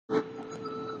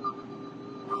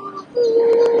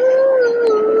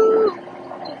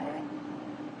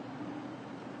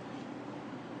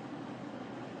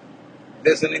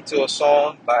listening to a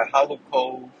song by Hollow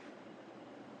Cove,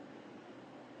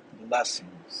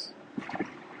 Blessings.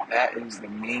 That is the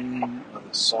name of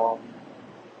the song.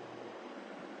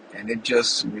 And it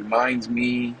just reminds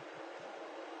me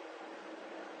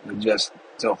just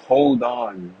to hold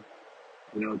on,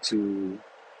 to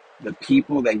the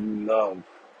people that you love,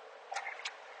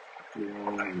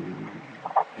 and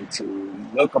to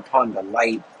look upon the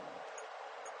light,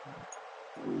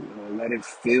 let it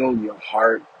fill your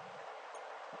heart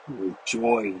with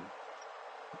joy,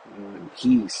 and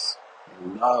peace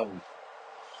and love.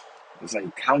 It's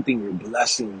like counting your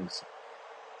blessings,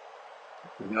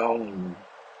 and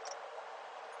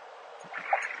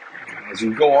as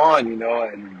you go on,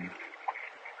 and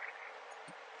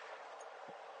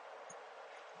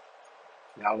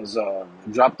I was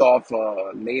dropped off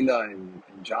Layla and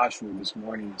Joshua this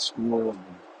morning at school,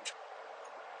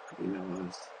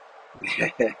 and,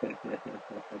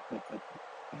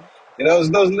 it's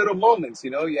those little moments,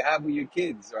 you have with your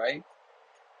kids, right?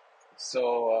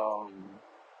 So,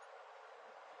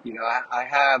 I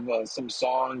have some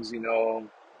songs, and,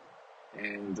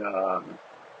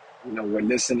 we're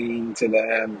listening to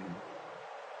them,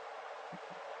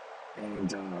 and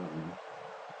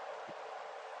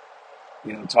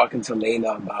talking to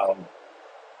Layla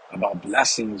about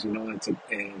blessings, and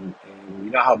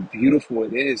how beautiful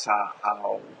it is,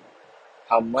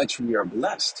 how much we are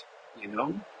blessed,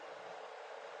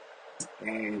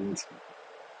 and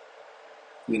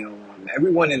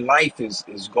everyone in life is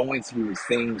going through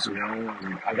things, and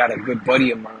I got a good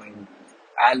buddy of mine,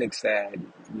 Alex, that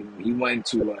he went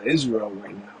to Israel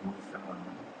right now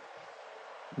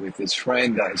with his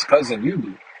friend, his cousin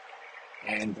Yubi,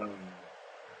 and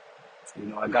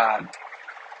I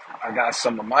got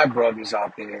some of my brothers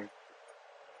out there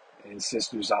and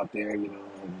sisters out there,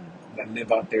 that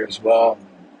live out there as well.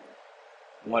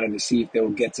 Wanted to see if they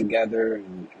would get together,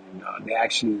 and they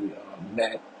actually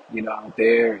met, out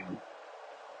there,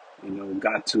 and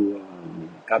got to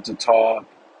talk,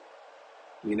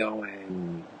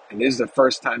 and this is the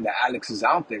first time that Alex is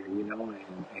out there,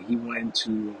 and he went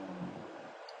to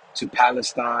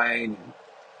Palestine,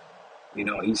 and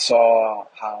he saw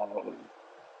how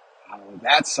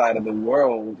that side of the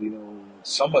world,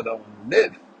 some of them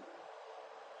live,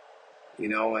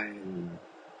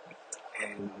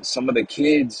 and some of the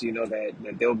kids,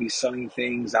 that they'll be selling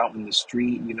things out in the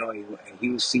street, and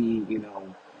he'll see,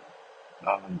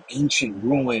 ancient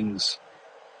ruins,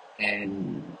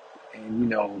 and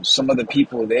some of the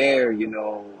people there,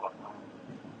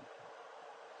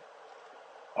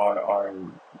 are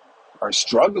are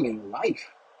struggling in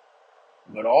life,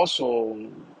 but also,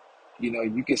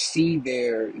 you can see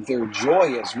their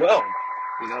joy as well,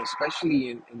 especially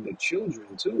in the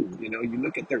children too. You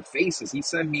look at their faces. He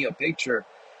sent me a picture,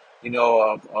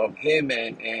 of him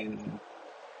and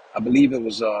I believe it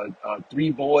was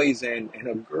three boys and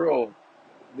a girl.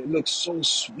 They look so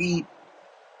sweet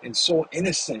and so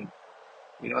innocent,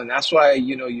 and that's why,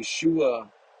 Yeshua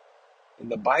in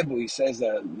the Bible, he says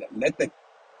that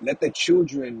let the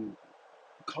children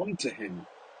come to him,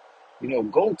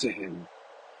 go to him,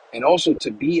 and also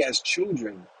to be as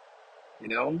children, you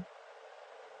know,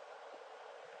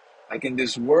 like in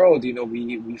this world,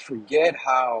 we forget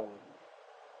how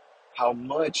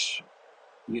much,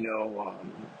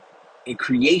 in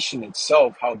creation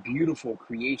itself, how beautiful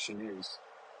creation is.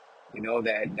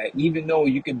 That even though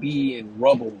you could be in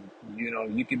rubble,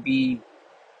 you could be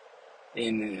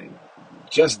in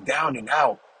just down and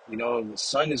out, the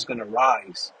sun is gonna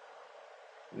rise.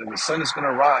 The sun is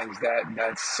gonna rise.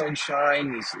 That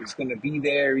sunshine is gonna be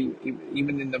there,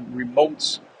 even in the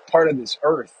remote part of this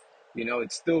earth.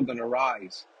 It's still gonna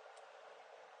rise.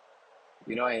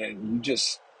 And you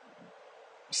just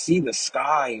see the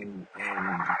sky, and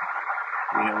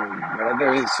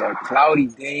whether it's a cloudy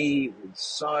day with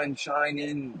sun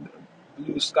shining,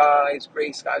 blue skies,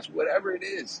 gray skies, whatever it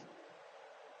is.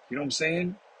 You know what I'm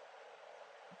saying?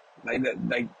 Like that,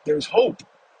 like there's hope.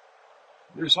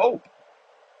 There's hope.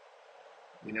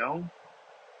 You know,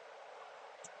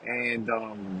 and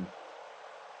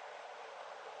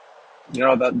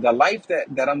the life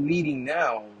that I'm leading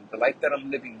now, the life that I'm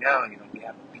living now. We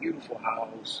have a beautiful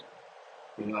house.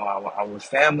 Our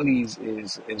families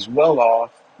is well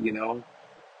off.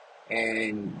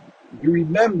 And you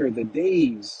remember the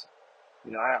days.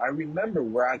 I remember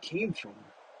where I came from.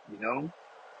 You know,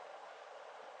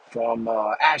 from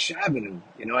Ash Avenue,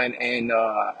 and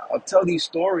I'll tell these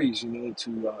stories, to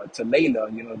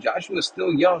Layla. Joshua's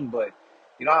still young, but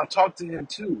I'll talk to him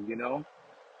too,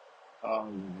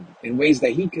 in ways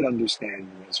that he could understand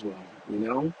me as well,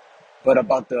 But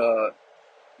about the,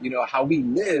 how we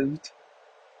lived,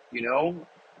 you know,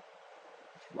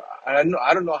 I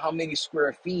don't know how many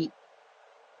square feet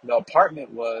the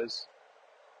apartment was.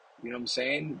 You know what I'm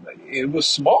saying? But it was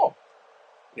small.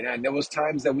 And there was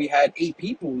times that we had 8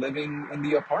 people living in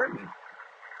the apartment.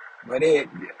 But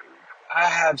I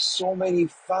have so many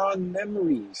fond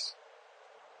memories,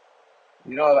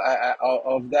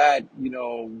 of that,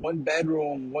 one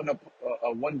bedroom,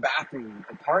 one bathroom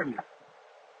apartment.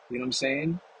 You know what I'm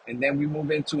saying? And then we move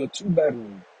into a 2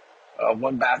 bedroom,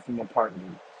 one bathroom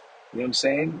apartment. You know what I'm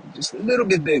saying? Just a little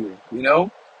bit bigger,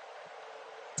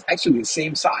 actually the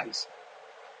same size,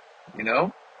 you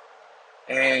know?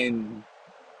 And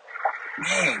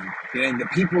man, and the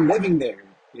people living there,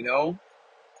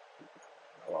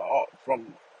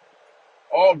 from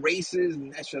all races,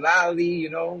 nationality,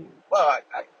 Well,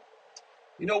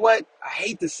 you know what? I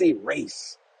hate to say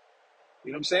race,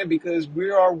 you know what I'm saying? Because we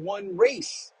are one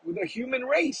race. We're the human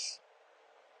race.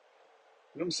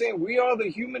 You know what I'm saying? We are the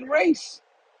human race.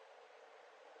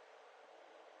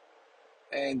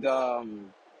 And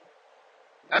I'm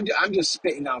just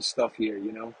spitting out stuff here,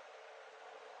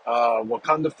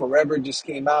 Wakanda Forever just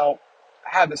came out. I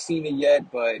haven't seen it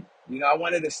yet, but I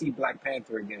wanted to see Black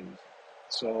Panther again.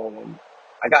 So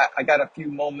I got a few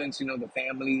moments. The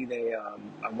family,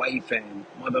 my wife and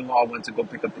mother-in-law went to go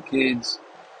pick up the kids,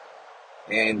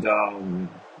 and I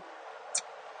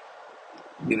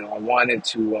wanted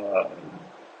to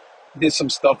did some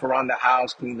stuff around the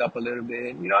house, cleaned up a little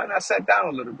bit, and I sat down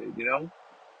a little bit,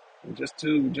 and just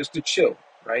to chill,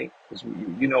 right?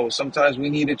 Because sometimes we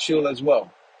need to chill as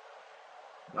well.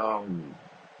 Um,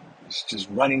 it's just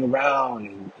running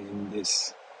around in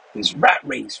this rat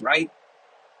race, right?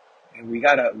 And we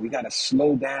gotta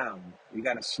slow down. We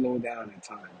gotta slow down at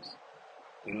times.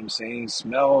 You know what I'm saying?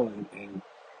 And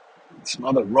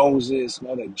smell the roses,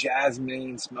 smell the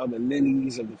jasmine, smell the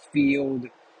lilies of the field.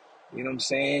 You know what I'm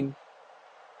saying?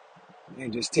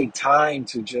 And just take time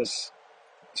to just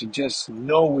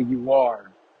know where you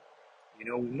are.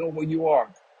 Know where you are.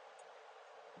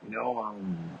 You know,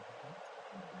 um,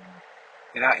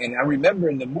 and I remember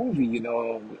in the movie,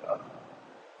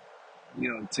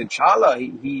 T'Challa,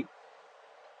 he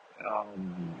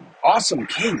awesome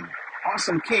king,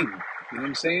 awesome king. You know what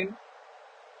I'm saying?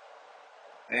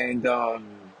 And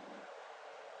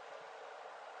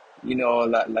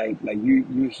like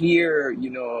you hear,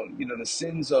 the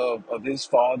sins of his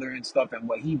father and stuff and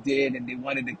what he did, and they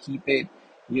wanted to keep it,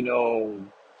 you know,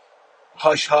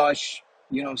 hush hush.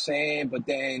 You know what I'm saying? But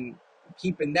then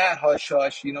keeping that hush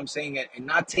hush, you know what I'm saying, and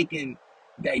not taking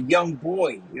that young boy,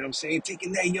 you know what I'm saying,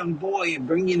 taking that young boy and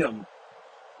bringing him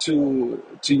to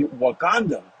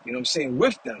Wakanda, you know what I'm saying,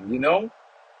 with them,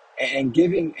 and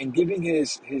giving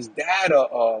his dad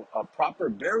a proper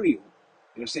burial.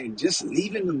 You know what I'm saying? Just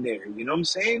leaving him there. You know what I'm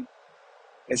saying?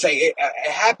 It's like it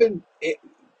happened.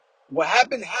 What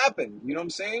happened happened. You know what I'm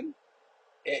saying?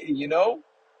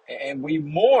 And we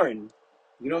mourn.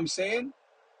 You know what I'm saying?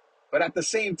 But at the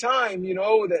same time,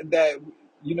 that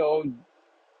you know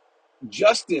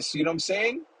justice. You know what I'm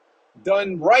saying?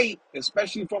 Done right,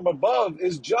 especially from above,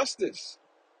 is justice.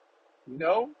 You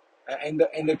know, and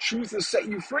the truth will set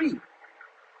you free. You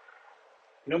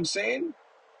know what I'm saying?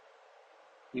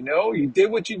 You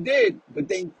did what you did, but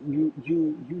then you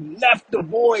left the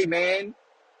boy, man.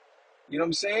 You know what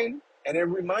I'm saying? And it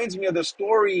reminds me of the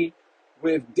story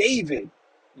with David,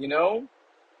 you know.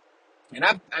 And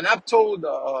I've told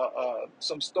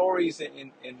some stories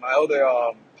in my other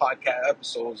podcast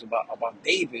episodes about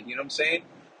David. You know what I'm saying?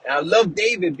 And I love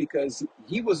David because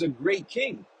he was a great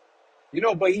king,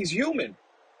 but he's human.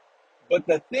 But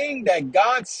the thing that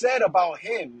God said about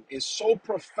him is so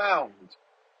profound.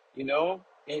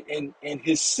 In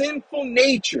his sinful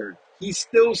nature, he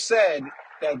still said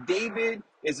that David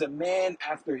is a man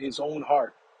after his own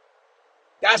heart.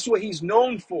 That's what he's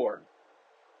known for.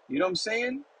 You know what I'm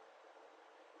saying?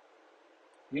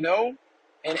 You know?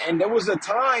 And there was a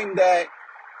time that,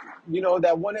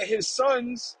 that one of his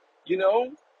sons,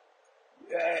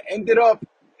 ended up,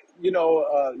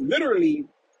 literally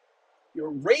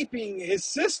raping his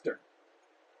sister,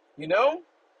 you know?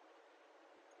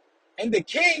 And the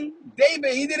king,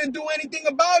 David, he didn't do anything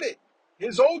about it.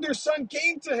 His older son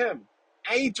came to him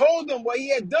and he told him what he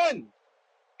had done.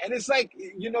 And it's like,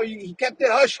 he kept it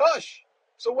hush hush.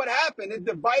 So what happened? It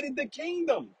divided the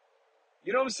kingdom.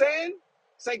 You know what I'm saying?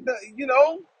 It's like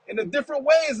in a different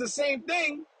way, it's the same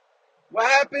thing. What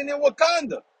happened in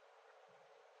Wakanda?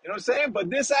 You know what I'm saying? But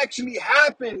this actually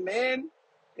happened, man,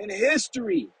 in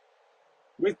history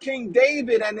with King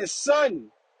David and his son.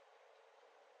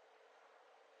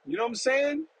 You know what I'm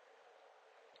saying?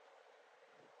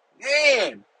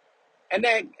 Man. And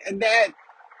that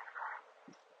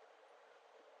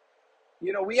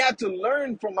We have to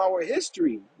learn from our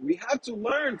history. We have to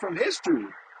learn from history.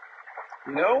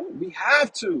 We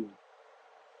have to.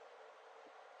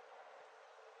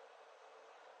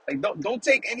 Like, don't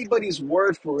take anybody's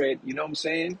word for it. You know what I'm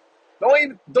saying?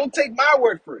 Don't take my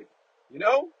word for it. You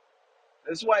know.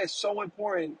 That's why it's so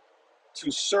important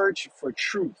to search for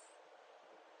truth.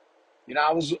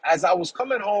 As I was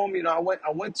coming home. I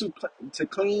went to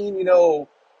clean.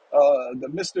 The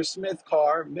Mr. Smith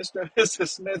car, Mr.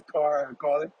 Smith car, I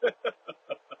call it.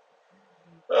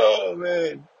 Oh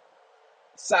man,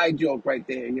 side joke right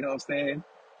there. You know what I'm saying?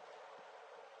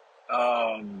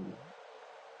 Um,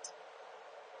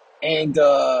 and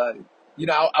I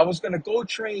was gonna go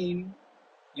train.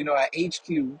 At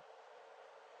HQ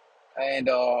and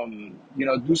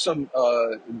do some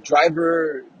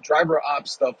driver op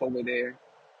stuff over there.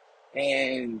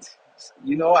 And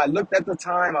I looked at the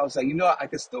time. I was like, I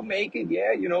could still make it.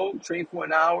 Yeah, train for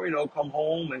an hour. Come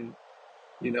home and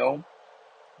you know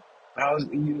I was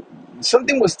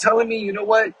something was telling me, you know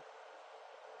what,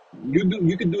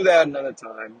 you could do that another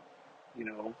time. You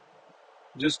know,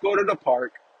 just go to the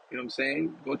park. You know what I'm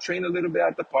saying? Go train a little bit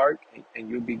at the park, and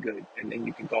you'll be good. And then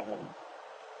you can go home.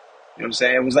 You know what I'm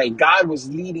saying? It was like God was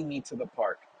leading me to the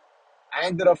park. I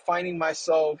ended up finding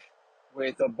myself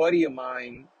with a buddy of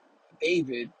mine,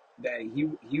 David, that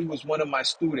he was one of my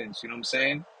students. You know what I'm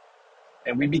saying?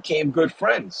 And we became good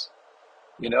friends.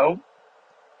 You know,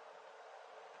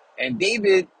 and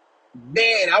David,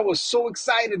 man, I was so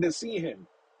excited to see him.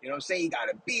 You know what I'm saying? He got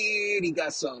a beard. He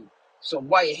got some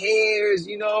white hairs.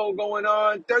 Going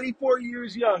on. 34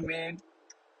 years young, man.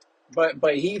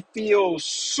 But he feels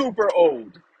super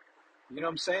old. You know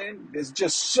what I'm saying? There's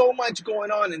just so much going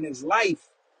on in his life.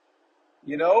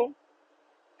 You know.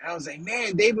 And I was like,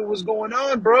 man, David, what's going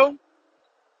on, bro?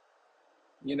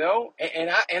 And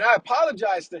I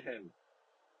apologized to him.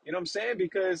 You know what I'm saying?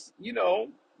 Because,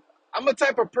 I'm a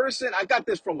type of person, I got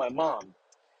this from my mom.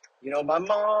 My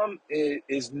mom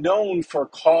is known for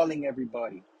calling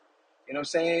everybody. You know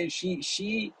what I'm saying?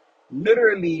 She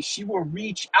literally, she will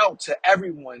reach out to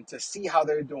everyone to see how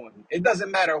they're doing. It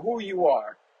doesn't matter who you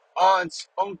are, aunts,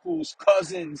 uncles,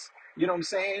 cousins, you know what I'm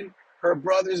saying? Her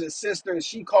brothers and sisters,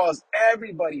 she calls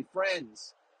everybody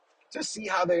friends to see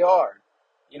how they are,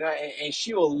 and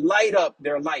she will light up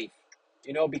their life,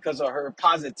 because of her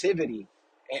positivity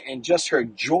and just her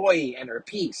joy and her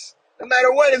peace, no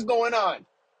matter what is going on.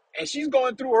 And she's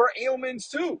going through her ailments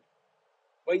too.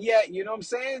 But yet, you know what I'm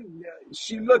saying?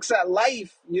 She looks at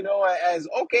life, as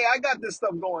okay, I got this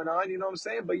stuff going on, you know what I'm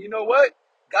saying? But you know what?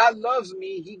 God loves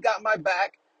me. He got my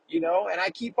back, and I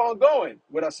keep on going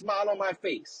with a smile on my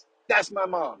face. That's my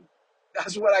mom.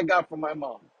 That's what I got from my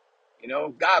mom.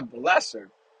 God bless her.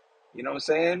 You know what I'm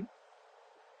saying?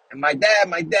 And my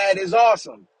dad is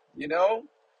awesome, you know?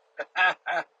 My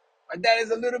dad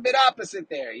is a little bit opposite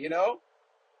there,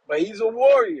 but he's a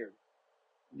warrior.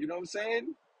 You know what I'm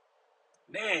saying?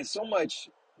 Man, so much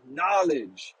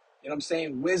knowledge, what I'm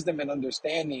saying? Wisdom and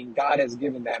understanding God has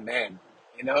given that man,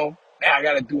 Man, I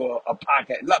got to do a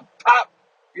podcast. Look, Pop,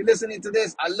 if you're listening to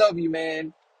this, I love you,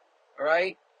 man. All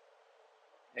right?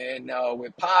 And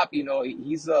with Pop,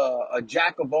 he's a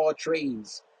jack of all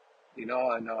trades,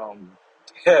 and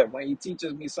when he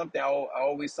teaches me something, I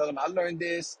always tell him I learned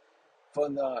this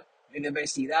from the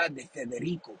Universidad de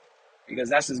Federico, because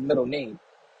that's his middle name.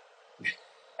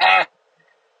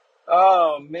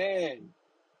 Oh man.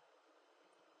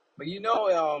 But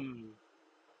a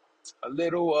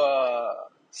little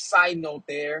side note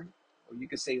there, or you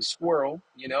could say a squirrel,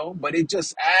 but it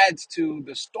just adds to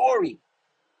the story.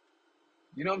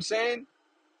 You know what I'm saying?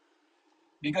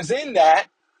 Because in that,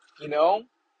 you know,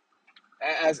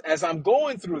 as I'm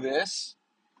going through this,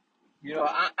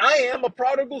 I am a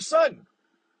prodigal son.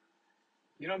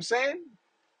 You know what I'm saying?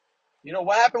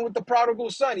 What happened with the prodigal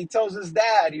son? He tells his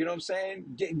dad, you know what I'm saying?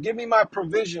 Give me my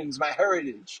provisions, my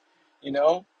heritage, you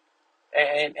know?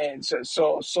 And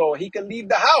so he can leave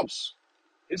the house.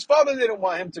 His father didn't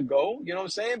want him to go, you know what I'm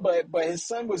saying? But his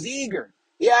son was eager.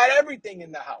 He had everything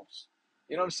in the house.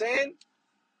 You know what I'm saying?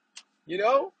 You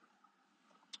know?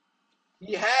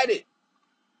 He had it.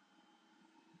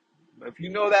 But if you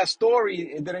know that story,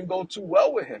 it didn't go too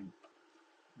well with him.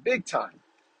 Big time.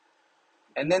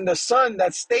 And then the son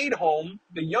that stayed home,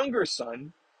 the younger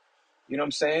son, you know what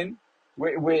I'm saying?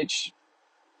 Which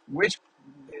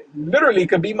literally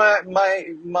could be my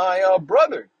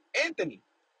brother, Anthony.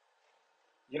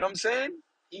 You know what I'm saying?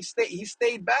 He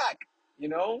stayed back, you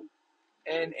know,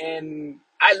 and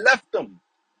I left them.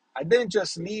 I didn't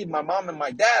just leave my mom and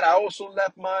my dad. I also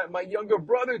left my younger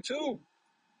brother too.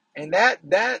 And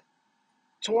that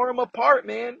tore him apart,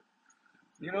 man.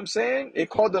 You know what I'm saying? It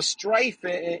called the strife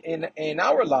in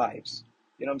our lives.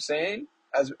 You know what I'm saying?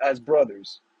 As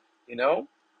brothers, you know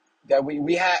that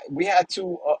we had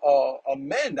to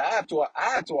amend. I had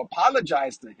to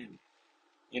apologize to him.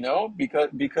 You know,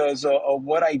 because of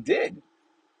what I did.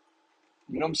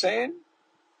 You know what I'm saying?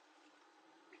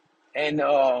 And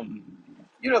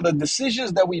the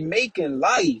decisions that we make in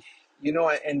life,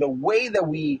 and the way that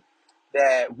we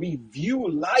view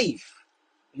life.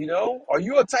 Are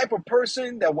you a type of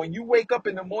person that when you wake up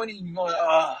in the morning, you're going,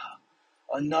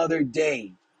 another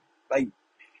day? Like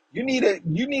you need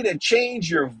to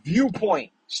change your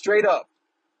viewpoint straight up.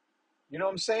 You know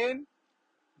what I'm saying?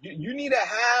 You need to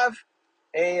have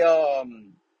a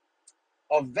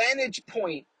vantage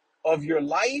point of your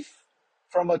life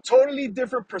from a totally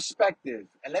different perspective.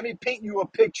 And let me paint you a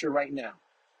picture right now.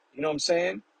 You know what I'm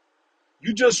saying?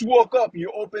 You just woke up,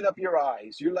 you open up your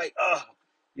eyes. You're like,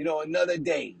 another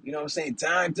day. You know what I'm saying?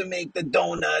 Time to make the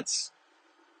donuts.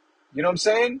 You know what I'm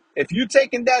saying? If you're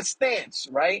taking that stance,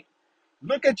 right?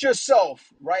 Look at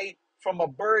yourself, right? From a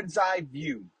bird's eye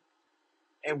view.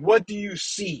 And what do you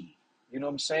see? You know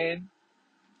what I'm saying?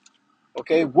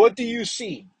 Okay, what do you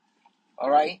see? All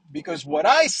right? Because what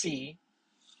I see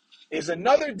is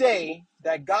another day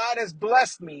that God has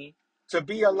blessed me to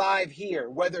be alive here.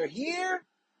 Whether here,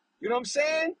 you know what I'm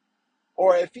saying?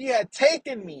 Or if he had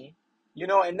taken me,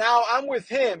 and now I'm with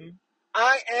him,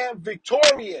 I am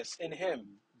victorious in him.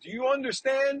 Do you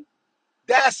understand?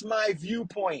 That's my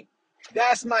viewpoint.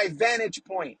 That's my vantage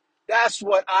point. That's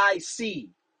what I see.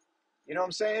 You know what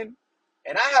I'm saying?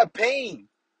 And I have pain,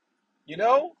 you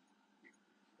know?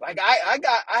 Like I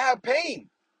have pain.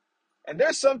 And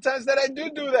there's sometimes that I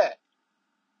do that,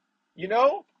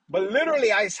 But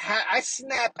literally I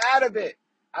snap out of it.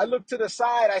 I look to the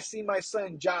side, I see my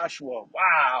son Joshua.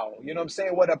 Wow. You know what I'm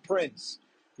saying? What a prince.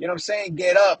 You know what I'm saying?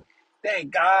 Get up.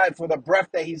 Thank God for the breath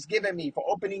that he's given me, for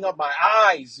opening up my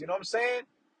eyes. You know what I'm saying?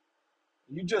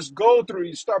 You just go through,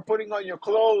 you start putting on your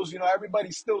clothes,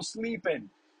 everybody's still sleeping.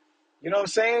 You know what I'm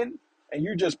saying? And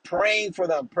you're just praying for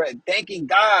them, thanking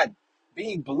God,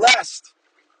 being blessed.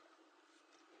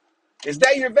 Is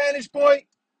that your vantage point?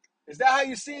 Is that how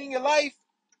you're seeing your life?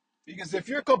 Because if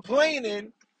you're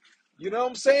complaining, you know what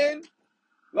I'm saying?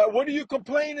 Like, what are you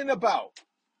complaining about?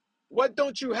 What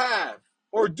don't you have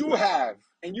or do have?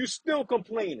 And you still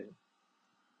complaining.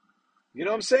 You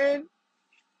know what I'm saying?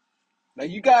 Now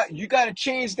you got to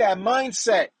change that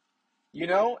mindset.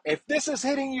 If this is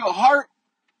hitting your heart,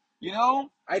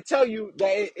 I tell you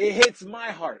that it hits my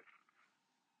heart.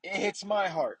 It hits my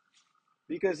heart.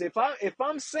 Because if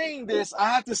I'm saying this, I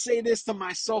have to say this to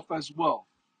myself as well.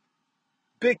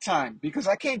 Big time. Because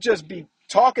I can't just be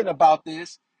talking about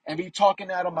this and be talking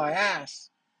out of my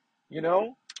ass.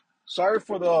 Sorry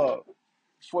for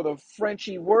the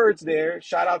Frenchy words there.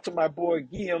 Shout out to my boy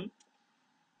Guillaume,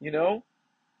 you know.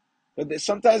 But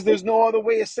sometimes there's no other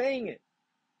way of saying it.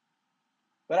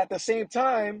 But at the same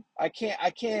time, I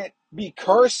can't be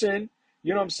cursing.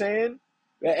 You know what I'm saying?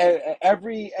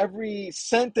 Every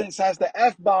sentence has the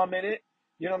F bomb in it.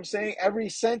 You know what I'm saying? Every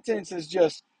sentence is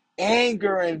just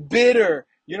anger and bitter,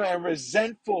 and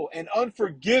resentful and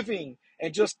unforgiving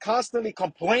and just constantly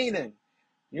complaining.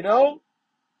 You know?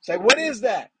 It's like, what is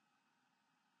that?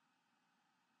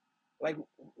 Like,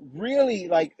 really,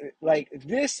 like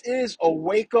this is a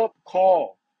wake up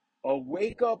call. A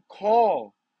wake up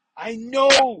call. I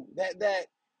know that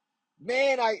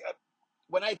man,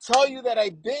 when I tell you that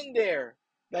I've been there,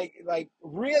 like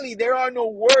really, there are no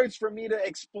words for me to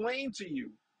explain to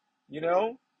you. You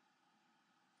know,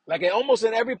 like almost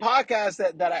in every podcast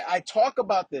that I talk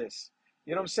about this.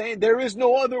 You know what I'm saying? There is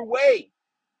no other way.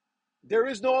 There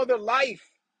is no other life.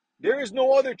 There is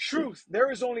no other truth.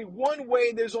 There is only one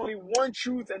way. There's only one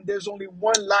truth, and there's only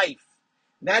one life.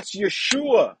 That's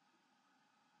Yeshua.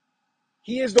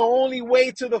 He is the only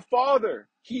way to the Father.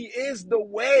 He is the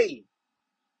way.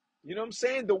 You know what I'm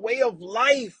saying? The way of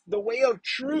life, the way of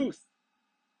truth.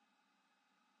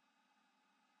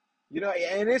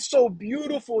 And it's so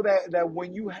beautiful that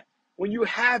when you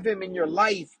have him in your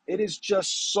life, it is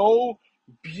just so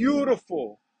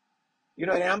beautiful.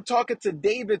 And I'm talking to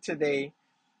David today,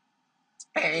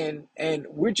 and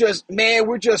we're just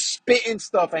spitting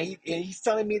stuff, and he's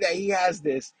telling me that he has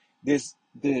this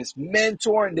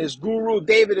mentor and this guru.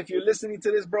 David, if you're listening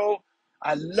to this, bro,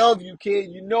 I love you, kid.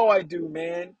 You know I do,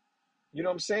 man. You know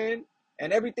what I'm saying?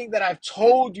 And everything that I've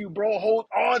told you, bro, hold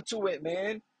on to it,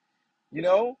 man.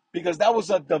 Because that was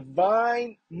a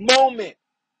divine moment.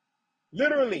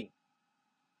 Literally.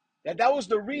 That was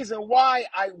the reason why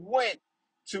I went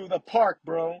to the park,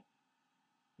 bro.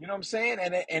 You know what I'm saying?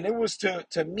 And it was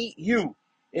to meet you.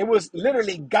 It was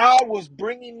literally God was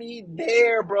bringing me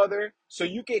there, brother, so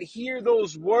you could hear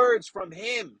those words from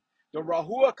him. The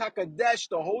Ruach HaKodesh,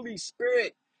 the Holy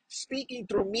Spirit, speaking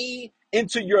through me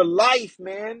into your life,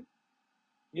 man,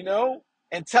 you know,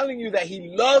 and telling you that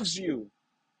he loves you,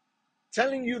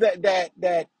 telling you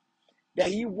that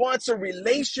he wants a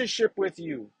relationship with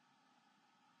you,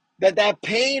 that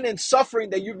pain and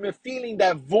suffering that you've been feeling,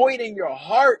 that void in your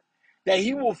heart, that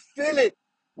he will fill it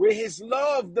with his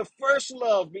love, the first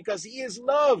love, because he is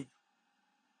love.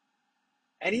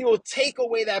 And he will take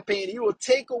away that pain. He will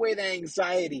take away the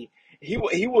anxiety. He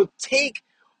will take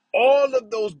all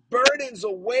of those burdens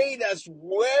away that's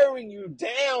wearing you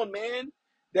down, man.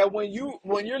 That when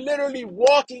you're literally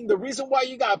walking, the reason why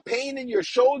you got pain in your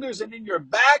shoulders and in your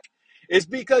back is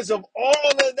because of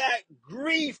all of that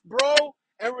grief, bro,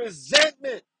 and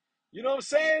resentment. You know what I'm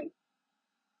saying?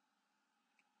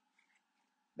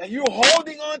 That you're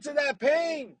holding on to that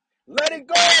pain. Let it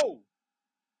go.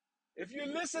 If you're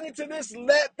listening to this,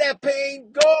 let that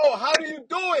pain go. How do you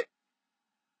do it?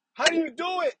 How do you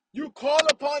do it? You call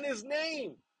upon his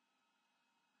name.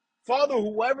 Father,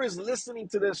 whoever is listening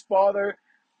to this, Father,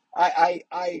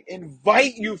 I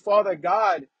invite you, Father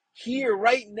God, here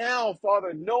right now,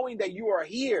 Father, knowing that you are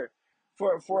here.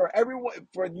 For everyone,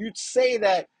 for you to say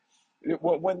that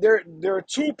when there are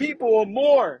two people or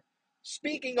more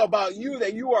speaking about you,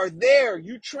 that you are there.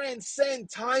 You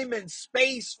transcend time and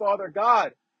space, Father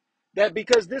God. That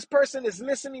because this person is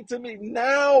listening to me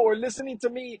now or listening to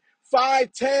me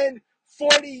 5, 10,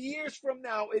 40 years from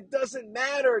now, it doesn't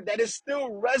matter. That it still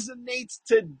resonates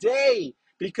today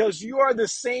because you are the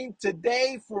same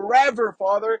today, forever,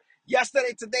 Father.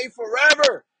 Yesterday, today,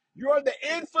 forever. You are the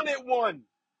infinite one.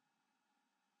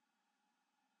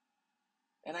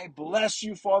 And I bless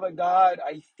you, Father God.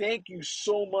 I thank you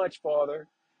so much, Father,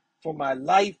 for my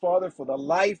life, Father, for the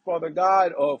life, Father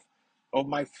God, of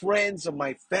my friends, of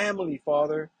my family,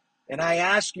 Father. And I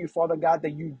ask you, Father God,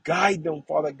 that you guide them,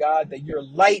 Father God, that your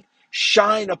light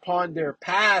shine upon their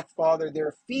path, Father,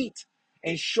 their feet,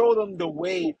 and show them the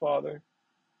way, Father.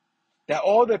 That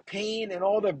all the pain and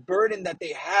all the burden that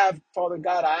they have, Father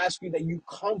God, I ask you that you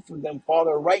comfort them,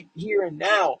 Father, right here and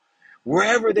now.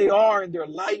 Wherever they are in their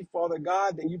life, Father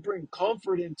God, that you bring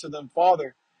comfort into them,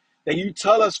 Father. That you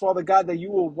tell us, Father God, that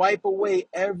you will wipe away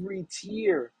every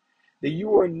tear. That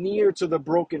you are near to the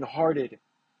brokenhearted.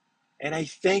 And I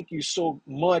thank you so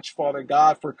much, Father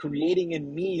God, for creating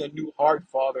in me a new heart,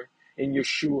 Father, in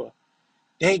Yeshua.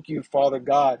 Thank you, Father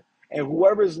God. And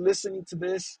whoever is listening to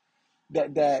this,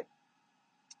 that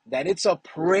it's a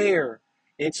prayer,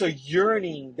 it's a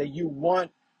yearning that you want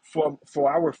for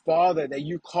our Father, that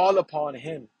you call upon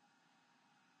him,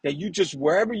 that you just,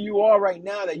 wherever you are right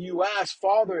now, that you ask,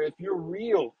 Father, if you're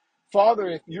real, Father,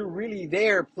 if you're really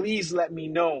there, please let me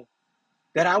know.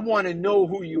 That I want to know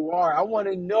who you are. I want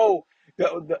to know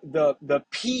the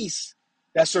peace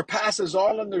that surpasses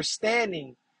all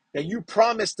understanding that you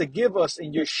promised to give us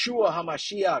in Yeshua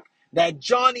HaMashiach, that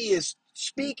Johnny is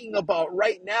speaking about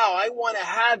right now. I want to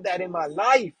have that in my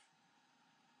life.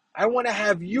 I want to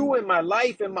have you in my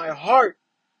life, in my heart.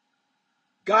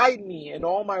 Guide me in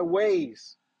all my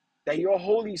ways. That your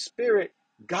Holy Spirit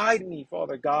guide me,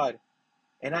 Father God.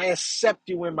 And I accept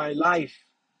you in my life.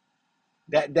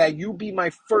 That you be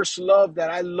my first love, that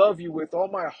I love you with all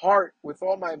my heart, with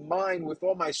all my mind, with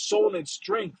all my soul and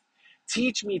strength.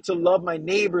 Teach me to love my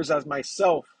neighbors as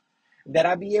myself. That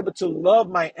I be able to love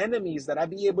my enemies, that I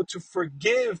be able to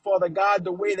forgive, Father God,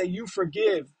 the way that you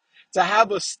forgive. To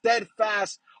have a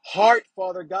steadfast heart,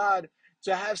 Father God.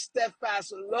 To have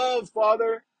steadfast love,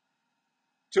 Father.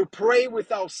 To pray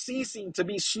without ceasing, to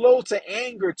be slow to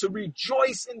anger, to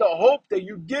rejoice in the hope that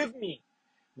you give me,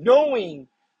 knowing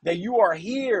that you are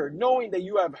here, knowing that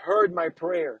you have heard my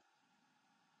prayer.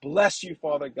 Bless you,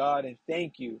 Father God, and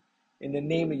thank you. In the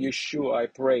name of Yeshua, I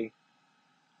pray.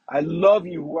 I love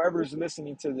you, whoever's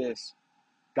listening to this.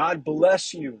 God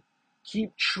bless you.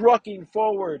 Keep trucking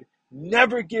forward.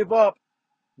 Never give up.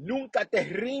 Nunca te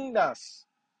rindas.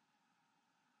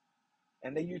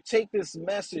 And that you take this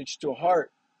message to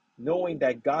heart, knowing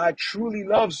that God truly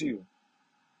loves you.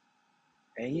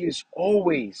 And he is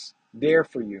always there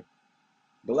for you.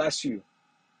 Bless you.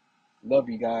 Love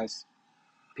you guys.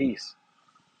 Peace.